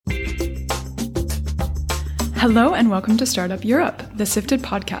Hello and welcome to Startup Europe, the Sifted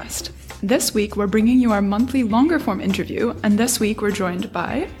podcast. This week we're bringing you our monthly longer form interview, and this week we're joined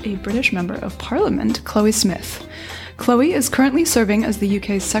by a British Member of Parliament, Chloe Smith. Chloe is currently serving as the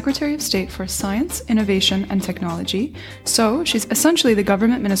UK's Secretary of State for Science, Innovation and Technology, so she's essentially the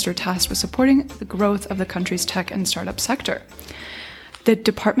government minister tasked with supporting the growth of the country's tech and startup sector. The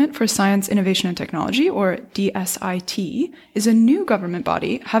Department for Science, Innovation and Technology, or DSIT, is a new government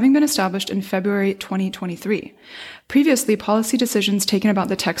body, having been established in February 2023. Previously, policy decisions taken about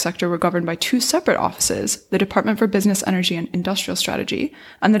the tech sector were governed by two separate offices, the Department for Business, Energy and Industrial Strategy,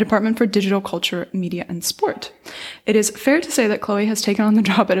 and the Department for Digital, Culture, Media and Sport. It is fair to say that Chloe has taken on the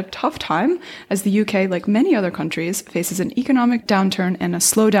job at a tough time, as the UK, like many other countries, faces an economic downturn and a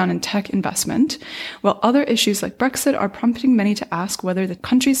slowdown in tech investment, while other issues like Brexit are prompting many to ask whether the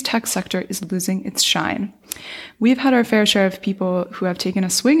country's tech sector is losing its shine. We've had our fair share of people who have taken a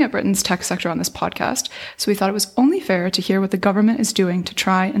swing at Britain's tech sector on this podcast, so we thought it was only fair to hear what the government is doing to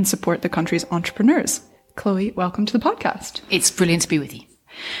try and support the country's entrepreneurs. Chloe, welcome to the podcast. It's brilliant to be with you.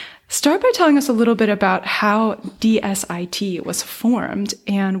 Start by telling us a little bit about how DSIT was formed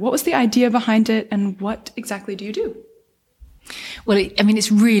and what was the idea behind it and what exactly do you do? Well,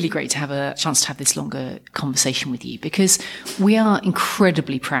 it's really great to have a chance to have this longer conversation with you because we are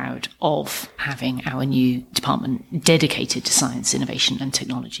incredibly proud of having our new department dedicated to science, innovation and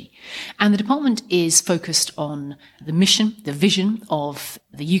technology. And the department is focused on the mission, the vision of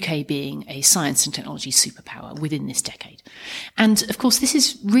the UK being a science and technology superpower within this decade. And of course, this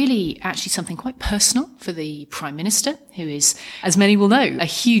is really actually something quite personal for the Prime Minister, who is, as many will know, a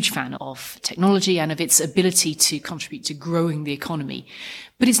huge fan of technology and of its ability to contribute to growing the economy.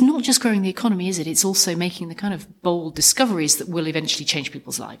 But it's not just growing the economy, is it? It's also making the kind of bold discoveries that will eventually change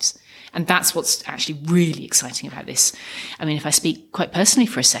people's lives. And that's what's actually really exciting about this. I mean, if I speak quite personally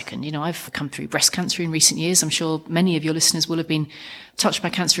for a second, I've come through breast cancer in recent years. I'm sure many of your listeners will have been touched by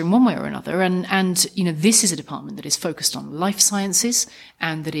cancer in one way or another. And this is a department that is focused on life sciences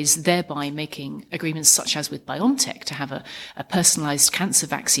and that is thereby making agreements such as with BioNTech to have a personalized cancer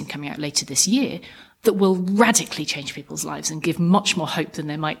vaccine coming out later this year that will radically change people's lives and give much more hope than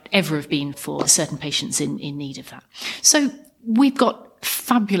there might ever have been for certain patients in need of that. So we've got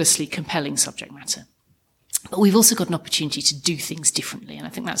fabulously compelling subject matter. But we've also got an opportunity to do things differently, and I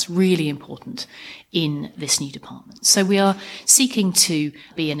think that's really important in this new department. So we are seeking to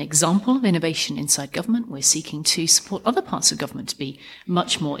be an example of innovation inside government. We're seeking to support other parts of government to be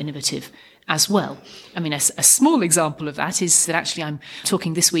much more innovative as well. I mean, a small example of that is that actually I'm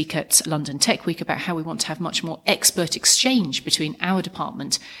talking this week at London Tech Week about how we want to have much more expert exchange between our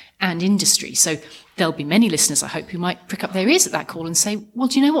department and industry. So there'll be many listeners, I hope, who might prick up their ears at that call and say, well,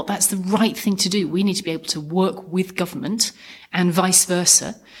 do you know what? That's the right thing to do. We need to be able to work with government and vice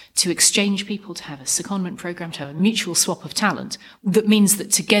versa to exchange people, to have a secondment program, to have a mutual swap of talent that means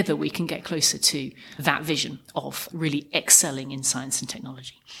that together we can get closer to that vision of really excelling in science and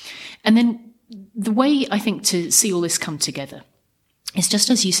technology. And then the way I think to see all this come together is just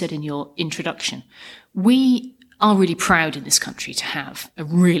as you said in your introduction, we are really proud in this country to have a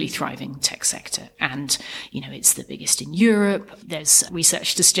really thriving tech sector. And, it's the biggest in Europe. There's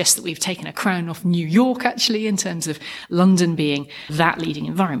research to suggest that we've taken a crown off New York, actually, in terms of London being that leading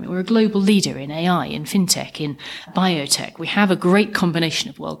environment. We're a global leader in AI, in fintech, in biotech. We have a great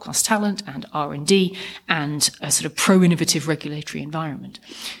combination of world-class talent and R&D and a sort of pro-innovative regulatory environment.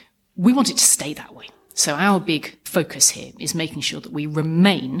 We want it to stay that way. So our big focus here is making sure that we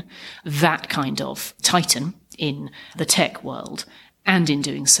remain that kind of titan in the tech world, and in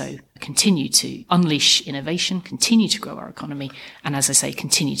doing so, continue to unleash innovation, continue to grow our economy, and as I say,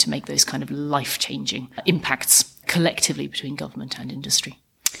 continue to make those kind of life-changing impacts collectively between government and industry.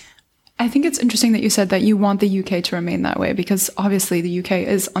 I think it's interesting that you said that you want the UK to remain that way, because obviously the UK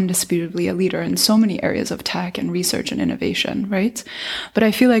is undisputably a leader in so many areas of tech and research and innovation, right? But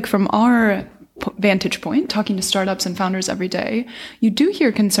I feel like from our vantage point, talking to startups and founders every day, you do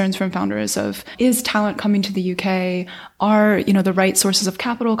hear concerns from founders of, is talent coming to the UK? Are, the right sources of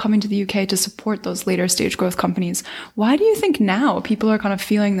capital coming to the UK to support those later stage growth companies? Why do you think now people are kind of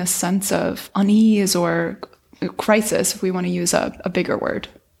feeling this sense of unease or crisis, if we want to use a bigger word?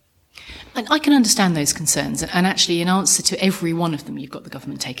 And I can understand those concerns, and actually in answer to every one of them, you've got the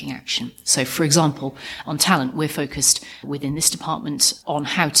government taking action. So, for example, on talent, we're focused within this department on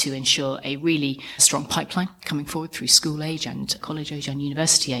how to ensure a really strong pipeline coming forward through school age and college age and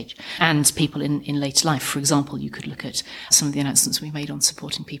university age, and people in later life. For example, you could look at some of the announcements we made on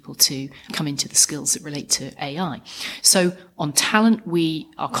supporting people to come into the skills that relate to AI. So On talent, we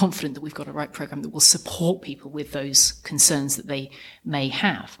are confident that we've got a right programme that will support people with those concerns that they may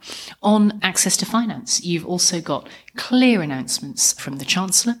have. On access to finance, you've also got clear announcements from the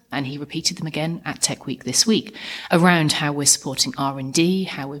Chancellor, and he repeated them again at Tech Week this week, around how we're supporting R&D,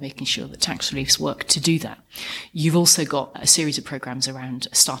 how we're making sure that tax reliefs work to do that. You've also got a series of programmes around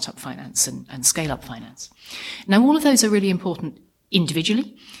startup finance and scale-up finance. Now, all of those are really important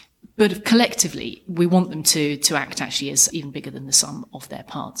individually, but collectively, we want them to act actually as even bigger than the sum of their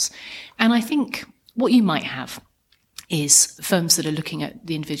parts. And I think what you might have is firms that are looking at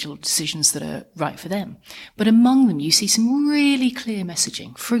the individual decisions that are right for them. But among them, you see some really clear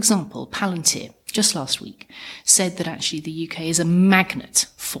messaging. For example, Palantir, just last week, said that actually the UK is a magnet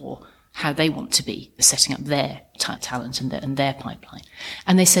for how they want to be setting up their talent and their pipeline.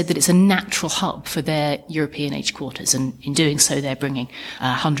 And they said that it's a natural hub for their European headquarters, and in doing so, they're bringing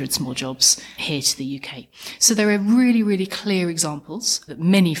hundreds more jobs here to the UK. So there are really, really clear examples that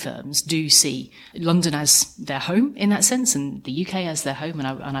many firms do see London as their home in that sense, and the UK as their home,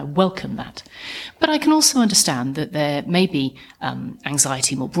 and I welcome that. But I can also understand that there may be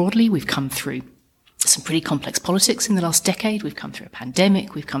anxiety more broadly. We've come through some pretty complex politics in the last decade. We've come through a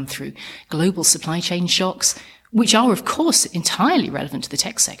pandemic. We've come through global supply chain shocks, which are, of course, entirely relevant to the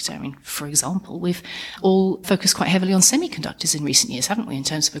tech sector. I mean, for example, we've all focused quite heavily on semiconductors in recent years, haven't we, in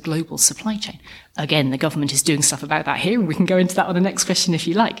terms of a global supply chain? Again, the government is doing stuff about that here, and we can go into that on the next question if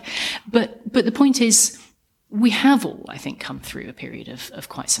you like. But the point is, we have all, I think, come through a period of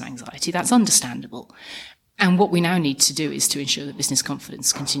quite some anxiety. That's understandable. And what we now need to do is to ensure that business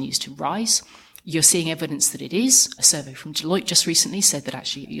confidence continues to rise. You're seeing evidence that it is. A survey from Deloitte just recently said that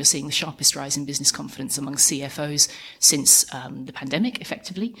actually you're seeing the sharpest rise in business confidence among CFOs since the pandemic,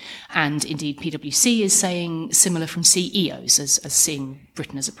 effectively. And indeed, PwC is saying similar from CEOs as seeing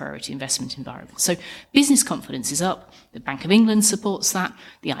Britain as a priority investment environment. So business confidence is up. The Bank of England supports that.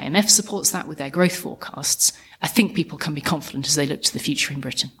 The IMF supports that with their growth forecasts. I think people can be confident as they look to the future in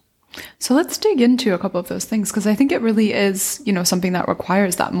Britain. So let's dig into a couple of those things, because I think it really is, something that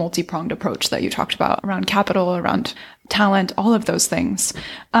requires that multi-pronged approach that you talked about around capital, around talent, all of those things.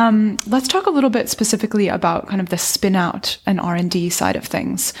 Let's talk a little bit specifically about kind of the spin out and R&D side of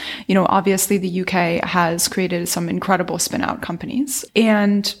things. Obviously the UK has created some incredible spin out companies,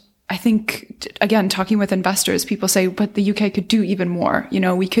 and I think, again, talking with investors, people say, but the UK could do even more.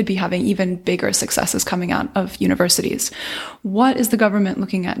 We could be having even bigger successes coming out of universities. What is the government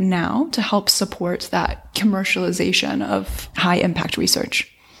looking at now to help support that commercialization of high impact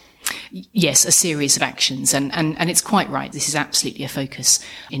research? Yes, a series of actions. And it's quite right. This is absolutely a focus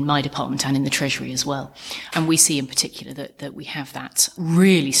in my department and in the Treasury as well. And we see in particular that we have that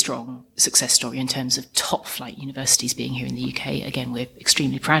really strong success story in terms of top flight universities being here in the UK. Again, we're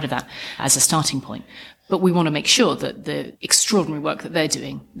extremely proud of that as a starting point. But we want to make sure that the extraordinary work that they're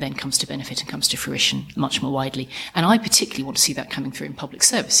doing then comes to benefit and comes to fruition much more widely. And I particularly want to see that coming through in public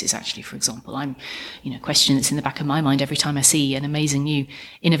services, actually, for example. A question that's in the back of my mind every time I see an amazing new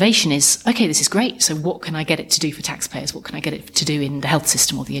innovation is, okay, this is great. So what can I get it to do for taxpayers? What can I get it to do in the health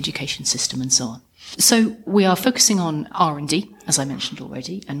system or the education system and so on? So we are focusing on R&D, as I mentioned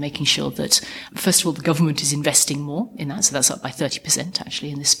already, and making sure that, first of all, the government is investing more in that. So that's up by 30%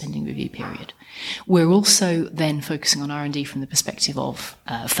 actually in this spending review period. We're also then focusing on R&D from the perspective of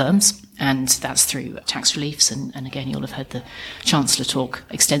firms, and that's through tax reliefs. And again, you'll have heard the Chancellor talk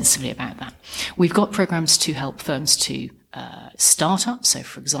extensively about that. We've got programs to help firms to startup. So,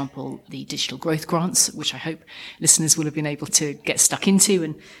 for example, the digital growth grants, which I hope listeners will have been able to get stuck into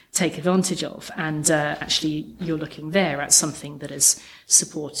and take advantage of. And actually, you're looking there at something that has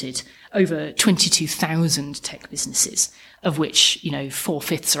supported over 22,000 tech businesses, of which,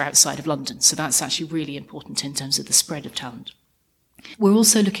 4/5 are outside of London. So that's actually really important in terms of the spread of talent. We're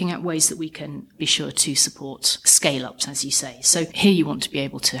also looking at ways that we can be sure to support scale-ups, as you say. So here you want to be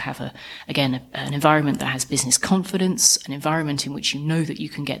able to have, an environment that has business confidence, an environment in which you know that you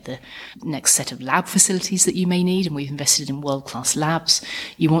can get the next set of lab facilities that you may need, and we've invested in world-class labs.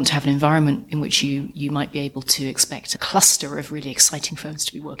 You want to have an environment in which you might be able to expect a cluster of really exciting firms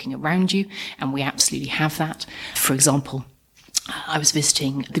to be working around you, and we absolutely have that. For example, I was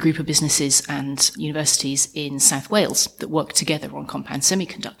visiting the group of businesses and universities in South Wales that work together on compound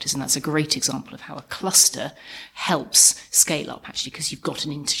semiconductors, and that's a great example of how a cluster helps scale up, actually, because you've got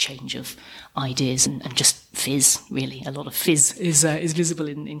an interchange of ideas and just fizz, really. A lot of fizz is visible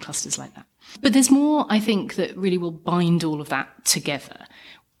in clusters like that. But there's more, I think, that really will bind all of that together.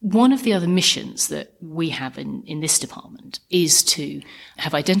 One of the other missions that we have in this department is to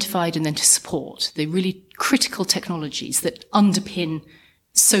have identified and then to support the really critical technologies that underpin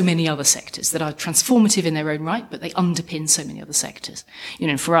so many other sectors that are transformative in their own right, but they underpin so many other sectors.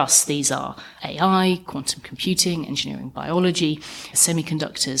 For us, these are AI, quantum computing, engineering, biology,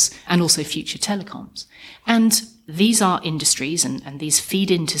 semiconductors, and also future telecoms. And these are industries and these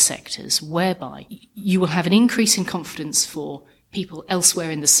feed into sectors whereby you will have an increase in confidence for people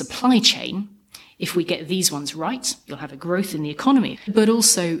elsewhere in the supply chain. If we get these ones right, you'll have a growth in the economy, but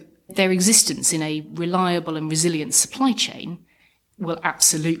also their existence in a reliable and resilient supply chain will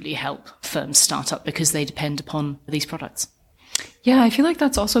absolutely help firms start up because they depend upon these products. Yeah, I feel like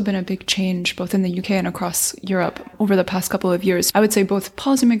that's also been a big change both in the UK and across Europe over the past couple of years. I would say both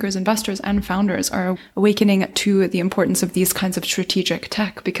policymakers, investors, and founders are awakening to the importance of these kinds of strategic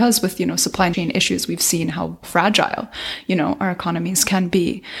tech because with, supply chain issues, we've seen how fragile, our economies can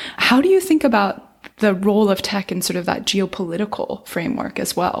be. How do you think about the role of tech in sort of that geopolitical framework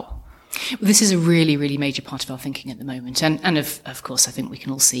as well? Well, this is a really, really major part of our thinking at the moment. And of course, I think we can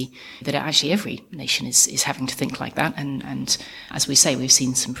all see that actually every nation is having to think like that. And as we say, we've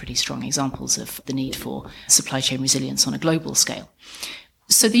seen some pretty strong examples of the need for supply chain resilience on a global scale.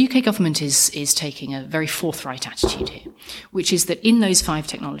 So the UK government is taking a very forthright attitude here, which is that in those 5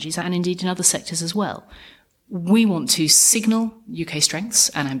 technologies, and indeed in other sectors as well, we want to signal UK strengths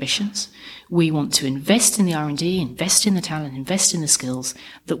and ambitions. We want to invest in the R&D, invest in the talent, invest in the skills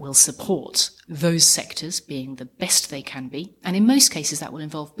that will support those sectors being the best they can be. And in most cases, that will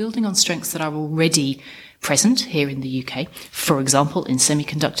involve building on strengths that are already present here in the UK. For example, in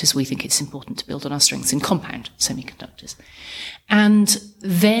semiconductors, we think it's important to build on our strengths in compound semiconductors. And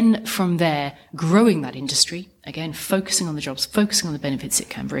then from there, growing that industry, again, focusing on the jobs, focusing on the benefits it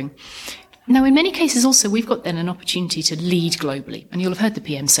can bring. Now, in many cases also, we've got then an opportunity to lead globally. And you'll have heard the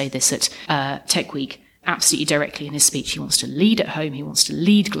PM say this at Tech Week absolutely directly in his speech. He wants to lead at home, he wants to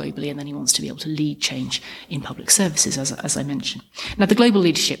lead globally, and then he wants to be able to lead change in public services, as I mentioned. Now, the global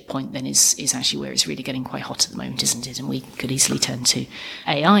leadership point then is actually where it's really getting quite hot at the moment, isn't it? And we could easily turn to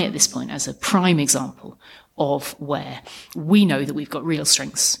AI at this point as a prime example of where we know that we've got real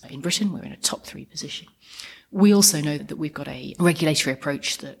strengths in Britain. We're in a top 3 position. We also know that we've got a regulatory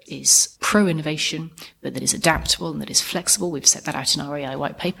approach that is pro-innovation, but that is adaptable and that is flexible. We've set that out in our AI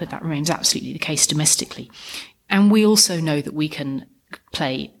white paper. That remains absolutely the case domestically. And we also know that we can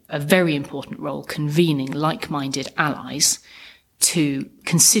play a very important role convening like-minded allies to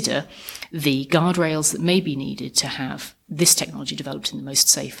consider the guardrails that may be needed to have this technology developed in the most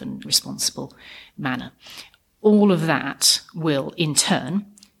safe and responsible manner. All of that will, in turn,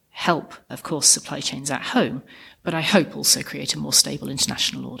 help, of course, supply chains at home, but I hope also create a more stable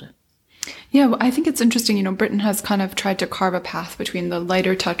international order. Yeah, well, I think it's interesting, Britain has kind of tried to carve a path between the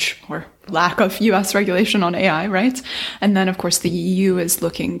lighter touch or lack of US regulation on AI, right? And then, of course, the EU is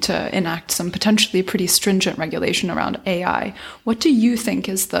looking to enact some potentially pretty stringent regulation around AI. What do you think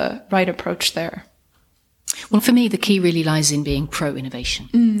is the right approach there? Well, for me, the key really lies in being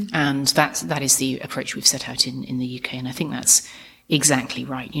pro-innovation. And that is the approach we've set out in the UK. And I think that's exactly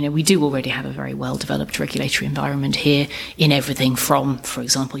right. We do already have a very well-developed regulatory environment here in everything from, for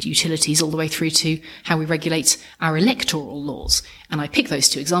example, utilities all the way through to how we regulate our electoral laws. And I pick those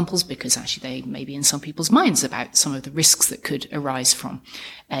 2 examples because actually they may be in some people's minds about some of the risks that could arise from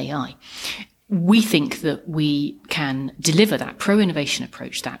AI. We think that we can deliver that pro-innovation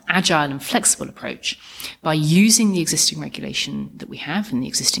approach, that agile and flexible approach, by using the existing regulation that we have and the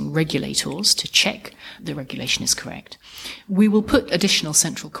existing regulators to check the regulation is correct. We will put additional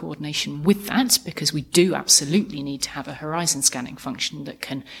central coordination with that because we do absolutely need to have a horizon scanning function that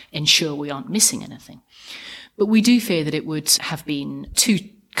can ensure we aren't missing anything. But we do fear that it would have been too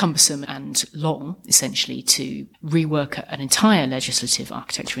cumbersome and long, essentially, to rework an entire legislative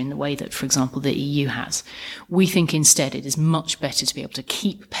architecture in the way that, for example, the EU has. We think instead it is much better to be able to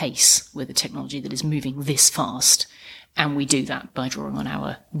keep pace with a technology that is moving this fast, and we do that by drawing on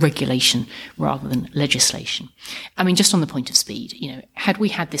our regulation rather than legislation. I mean, just on the point of speed, had we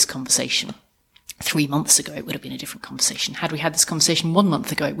had this conversation 3 months ago, it would have been a different conversation. Had we had this conversation 1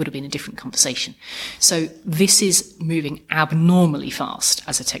 month ago, it would have been a different conversation. So this is moving abnormally fast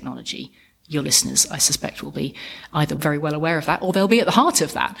as a technology. Your listeners, I suspect, will be either very well aware of that or they'll be at the heart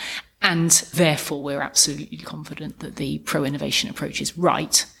of that. And therefore, we're absolutely confident that the pro-innovation approach is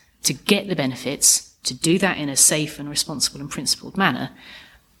right to get the benefits, to do that in a safe and responsible and principled manner,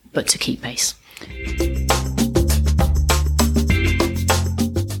 but to keep pace.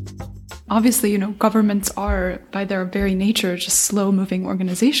 obviously, governments are, by their very nature, just slow-moving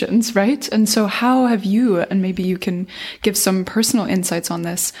organizations, right? And so how have you, and maybe you can give some personal insights on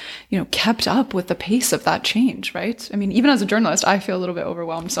this, kept up with the pace of that change, right? I mean, even as a journalist, I feel a little bit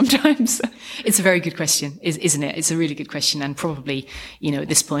overwhelmed sometimes. It's a very good question, isn't it? It's a really good question. And probably, at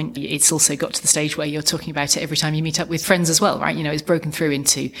this point, it's also got to the stage where you're talking about it every time you meet up with friends as well, right? It's broken through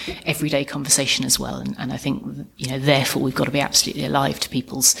into everyday conversation as well. And I think, therefore, we've got to be absolutely alive to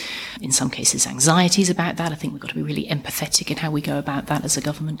people's, in some cases, anxieties about that. I think we've got to be really empathetic in how we go about that as a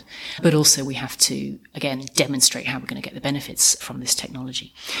government. But also we have to, again, demonstrate how we're going to get the benefits from this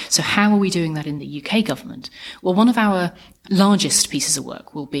technology. So how are we doing that in the UK government? Well, one of our largest pieces of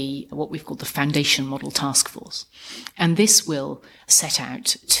work will be what we've called the Foundation Model Task Force. And this will set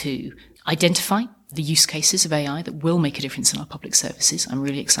out to identify the use cases of AI that will make a difference in our public services. I'm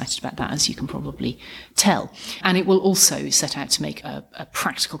really excited about that, as you can probably tell. And it will also set out to make a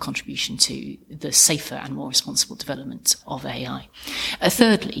practical contribution to the safer and more responsible development of AI.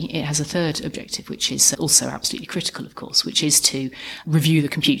 Thirdly, it has a third objective, which is also absolutely critical, of course, which is to review the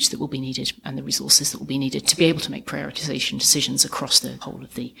compute that will be needed and the resources that will be needed to be able to make prioritization decisions across the whole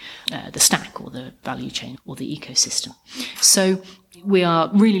of the stack or the value chain or the ecosystem. So we are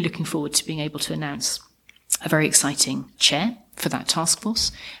really looking forward to being able to announce a very exciting chair for that task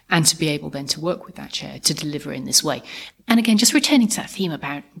force and to be able then to work with that chair to deliver in this way. And again, just returning to that theme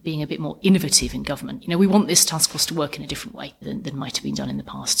about being a bit more innovative in government, we want this task force to work in a different way than might have been done in the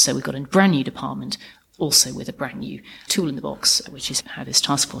past. So we've got a brand new department, also with a brand new tool in the box, which is how this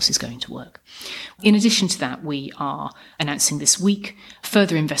task force is going to work. In addition to that, we are announcing this week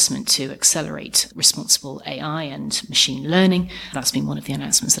further investment to accelerate responsible AI and machine learning. That's been one of the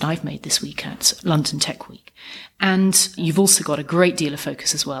announcements that I've made this week at London Tech Week. And you've also got a great deal of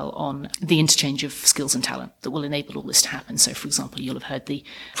focus as well on the interchange of skills and talent that will enable all this to happen. So, for example, you'll have heard the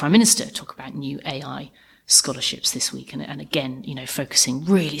Prime Minister talk about new AI scholarships this week, and again, focusing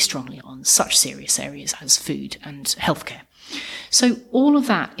really strongly on such serious areas as food and healthcare. So all of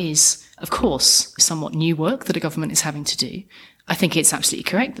that is, of course, somewhat new work that a government is having to do. I think it's absolutely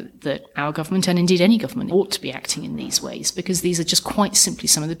correct that our government, and indeed any government, ought to be acting in these ways, because these are just quite simply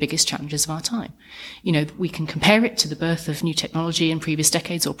some of the biggest challenges of our time. We can compare it to the birth of new technology in previous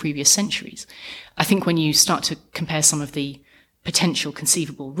decades or previous centuries. I think when you start to compare some of the potential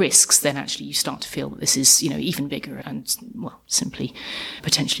conceivable risks, then actually you start to feel that this is, even bigger and, simply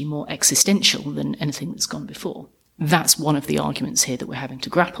potentially more existential than anything that's gone before. That's one of the arguments here that we're having to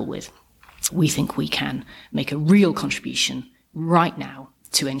grapple with. We think we can make a real contribution right now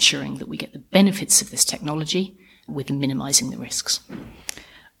to ensuring that we get the benefits of this technology with minimizing the risks.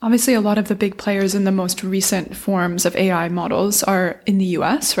 Obviously, a lot of the big players in the most recent forms of AI models are in the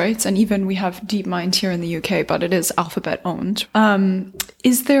US, right? And even we have DeepMind here in the UK, but it is Alphabet owned.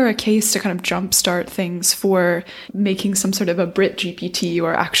 Is there a case to kind of jumpstart things for making some sort of a Brit GPT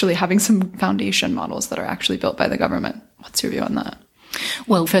or actually having some foundation models that are actually built by the government? What's your view on that?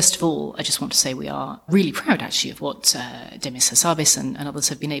 Well, first of all, I just want to say we are really proud, actually, of what Demis Hassabis and others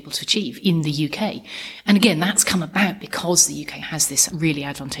have been able to achieve in the UK. And again, that's come about because the UK has this really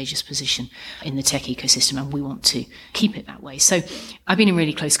advantageous position in the tech ecosystem, and we want to keep it that way. So I've been in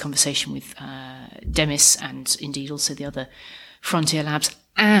really close conversation with Demis and indeed also the other Frontier Labs,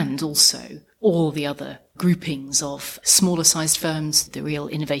 and also all the other groupings of smaller sized firms, the real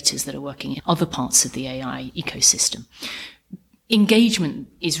innovators that are working in other parts of the AI ecosystem. Engagement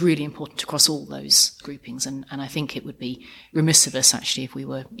is really important across all those groupings, and I think it would be remiss of us actually if we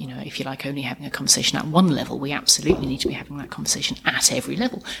were, if you like, only having a conversation at one level. We absolutely need to be having that conversation at every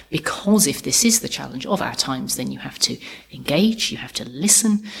level, because if this is the challenge of our times, then you have to engage, you have to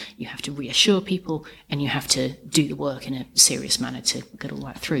listen, you have to reassure people, and you have to do the work in a serious manner to get all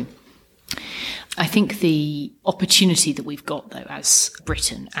that through. I think the opportunity that we've got, though, as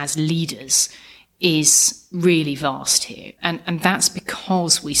Britain, as leaders, is really vast here. And that's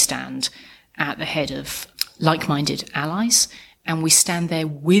because we stand at the head of like-minded allies, and we stand there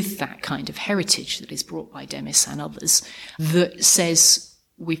with that kind of heritage that is brought by Demis and others that says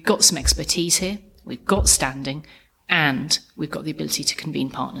we've got some expertise here, we've got standing, and we've got the ability to convene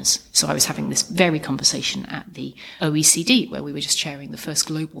partners. So I was having this very conversation at the OECD, where we were just chairing the first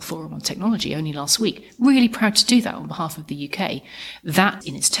global forum on technology only last week. Really proud to do that on behalf of the UK. That,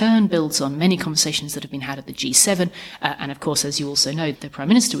 in its turn, builds on many conversations that have been had at the G7. And of course, as you also know, the Prime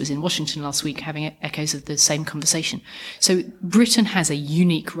Minister was in Washington last week having echoes of the same conversation. So Britain has a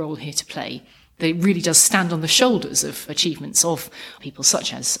unique role here to play. That really does stand on the shoulders of achievements of people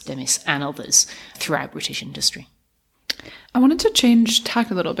such as Demis and others throughout British industry. I wanted to change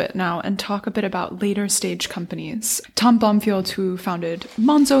tack a little bit now and talk a bit about later stage companies. Tom Blomfield, who founded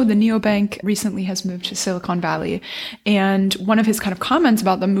Monzo, the neobank, recently has moved to Silicon Valley. And one of his kind of comments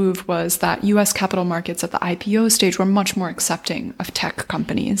about the move was that US capital markets at the IPO stage were much more accepting of tech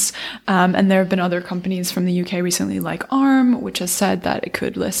companies. And there have been other companies from the UK recently like Arm, which has said that it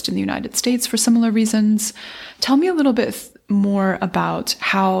could list in the United States for similar reasons. Tell me a little bit more about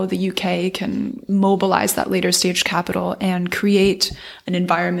how the UK can mobilize that later stage capital and create an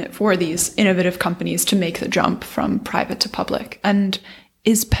environment for these innovative companies to make the jump from private to public. And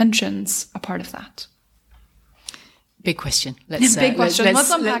is pensions a part of that? Big question. Let's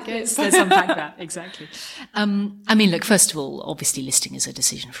unpack it. Let's unpack that. Exactly. Look, first of all, obviously listing is a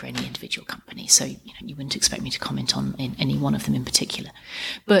decision for any individual company. So, you wouldn't expect me to comment on any one of them in particular.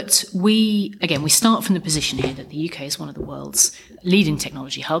 But we start from the position here that the UK is one of the world's leading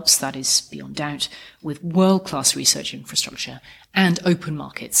technology hubs. That is beyond doubt, with world-class research infrastructure and open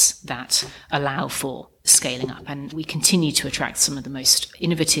markets that allow for scaling up. And we continue to attract some of the most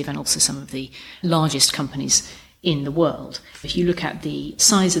innovative and also some of the largest companies in the world. If you look at the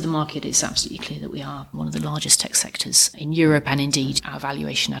size of the market, it's absolutely clear that we are one of the largest tech sectors in Europe, and indeed our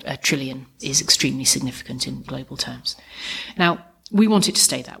valuation at $1 trillion is extremely significant in global terms. Now, we want it to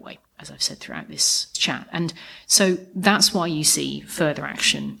stay that way, as I've said throughout this chat. And so that's why you see further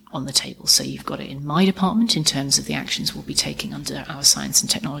action on the table. So you've got it in my department in terms of the actions we'll be taking under our science and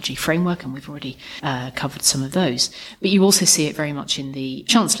technology framework, and we've already covered some of those. But you also see it very much in the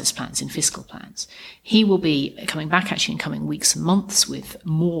Chancellor's plans, in fiscal plans. He will be coming back actually in coming weeks and months with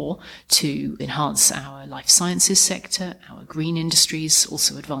more to enhance our life sciences sector, our green industries,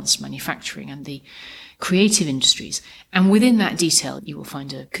 also advanced manufacturing and the creative industries. And within that detail, you will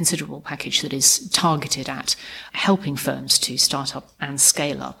find a considerable package that is targeted at helping firms to start up and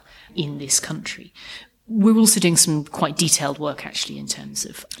scale up in this country. We're also doing some quite detailed work actually in terms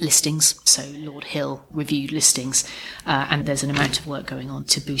of listings. So Lord Hill reviewed listings, and there's an amount of work going on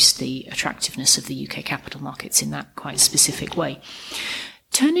to boost the attractiveness of the UK capital markets in that quite specific way.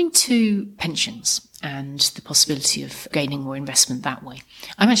 Turning to pensions and the possibility of gaining more investment that way,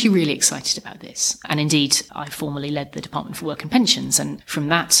 I'm actually really excited about this. And indeed, I formerly led the Department for Work and Pensions. And from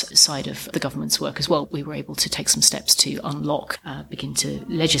that side of the government's work as well, we were able to take some steps to unlock, begin to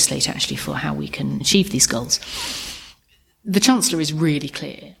legislate actually for how we can achieve these goals. The Chancellor is really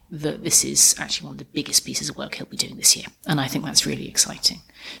clear that this is actually one of the biggest pieces of work he'll be doing this year. And I think that's really exciting,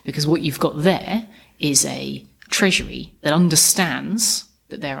 because what you've got there is a Treasury that understands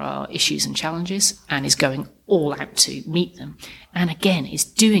that there are issues and challenges and is going all out to meet them. And again, is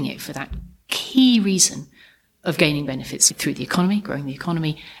doing it for that key reason of gaining benefits through the economy, growing the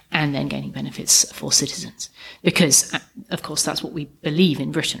economy, and then gaining benefits for citizens. Because, of course, that's what we believe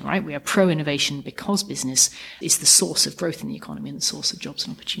in Britain, right? We are pro-innovation because business is the source of growth in the economy and the source of jobs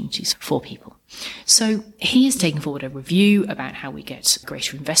and opportunities for people. So he has taken forward a review about how we get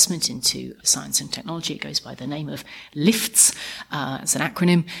greater investment into science and technology. It goes by the name of LIFTS. It's an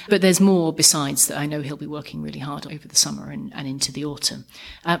acronym. But there's more besides that. I know he'll be working really hard over the summer and into the autumn.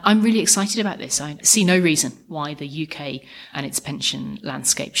 I'm really excited about this. I see no reason why the UK and its pension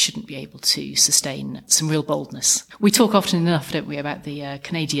landscape shouldn't be able to sustain some real boldness. We talk often enough, don't we, about the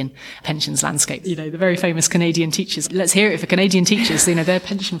Canadian pensions landscape. The very famous Canadian teachers. Let's hear it for Canadian teachers. Their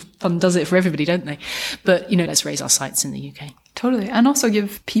pension fund does it for everybody, don't they? But, let's raise our sights in the UK. Totally. And also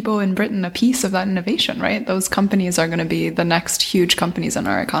give people in Britain a piece of that innovation, right? Those companies are going to be the next huge companies in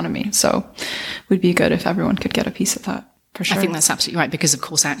our economy. So it would be good if everyone could get a piece of that. For sure. I think that's absolutely right, because, of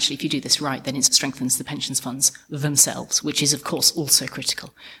course, actually, if you do this right, then it strengthens the pensions funds themselves, which is, of course, also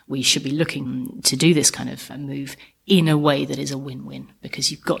critical. We should be looking to do this kind of move in a way that is a win-win, because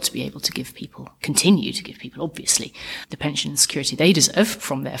you've got to be able to continue to give people, obviously, the pension security they deserve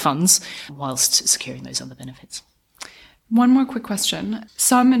from their funds, whilst securing those other benefits. One more quick question.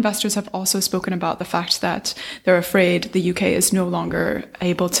 Some investors have also spoken about the fact that they're afraid the UK is no longer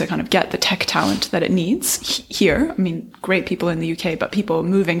able to kind of get the tech talent that it needs here. Great people in the UK, but people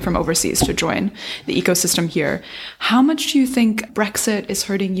moving from overseas to join the ecosystem here. How much do you think Brexit is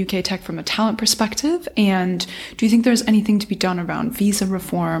hurting UK tech from a talent perspective? And do you think there's anything to be done around visa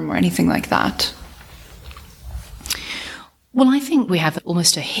reform or anything like that? Well, I think we have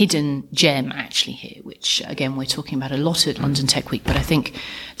almost a hidden gem actually here, which again, we're talking about a lot at London Tech Week, but I think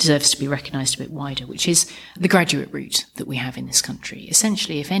deserves to be recognised a bit wider, which is the graduate route that we have in this country.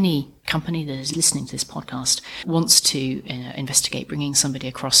 Essentially, if any company that is listening to this podcast wants to investigate bringing somebody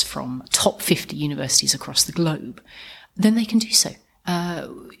across from top 50 universities across the globe, then they can do so.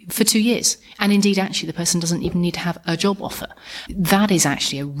 for 2 years. And indeed, actually, the person doesn't even need to have a job offer. That is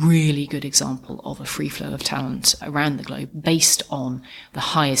actually a really good example of a free flow of talent around the globe based on the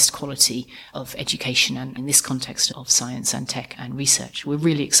highest quality of education, and in this context of science and tech and research. We're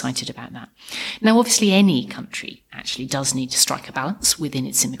really excited about that. Now, obviously, any country actually does need to strike a balance within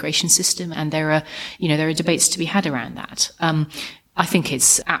its immigration system, and there are debates to be had around that. I think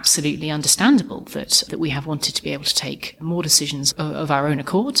it's absolutely understandable that we have wanted to be able to take more decisions of our own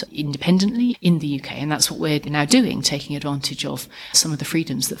accord independently in the UK. And that's what we're now doing, taking advantage of some of the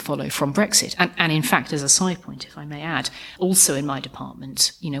freedoms that follow from Brexit. And in fact, as a side point, if I may add, also in my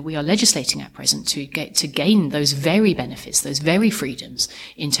department, we are legislating at present to gain those very benefits, those very freedoms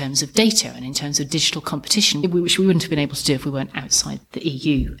in terms of data and in terms of digital competition, which we wouldn't have been able to do if we weren't outside the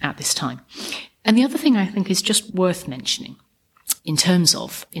EU at this time. And the other thing I think is just worth mentioning, in terms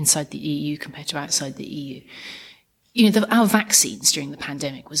of inside the EU compared to outside the EU, our vaccines during the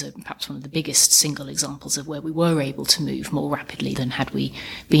pandemic was perhaps one of the biggest single examples of where we were able to move more rapidly than had we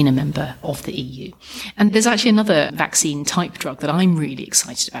been a member of the EU. And there's actually another vaccine type drug that I'm really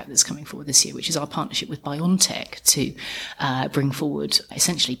excited about that's coming forward this year, which is our partnership with BioNTech to bring forward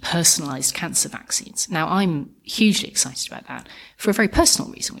essentially personalised cancer vaccines. Now, I'm hugely excited about that for a very personal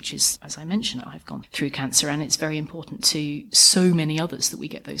reason, which is, as I mentioned, I've gone through cancer, and it's very important to so many others that we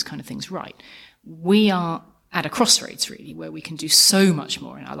get those kind of things right. We are at a crossroads, really, where we can do so much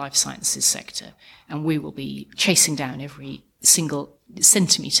more in our life sciences sector, and we will be chasing down every single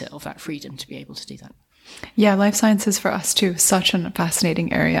centimetre of that freedom to be able to do that. Yeah, life sciences for us too, such a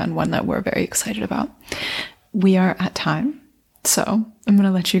fascinating area and one that we're very excited about. We are at time, so I'm going to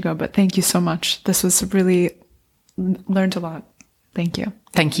let you go, but thank you so much. This was really, learned a lot. Thank you.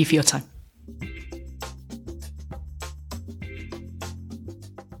 Thank you for your time.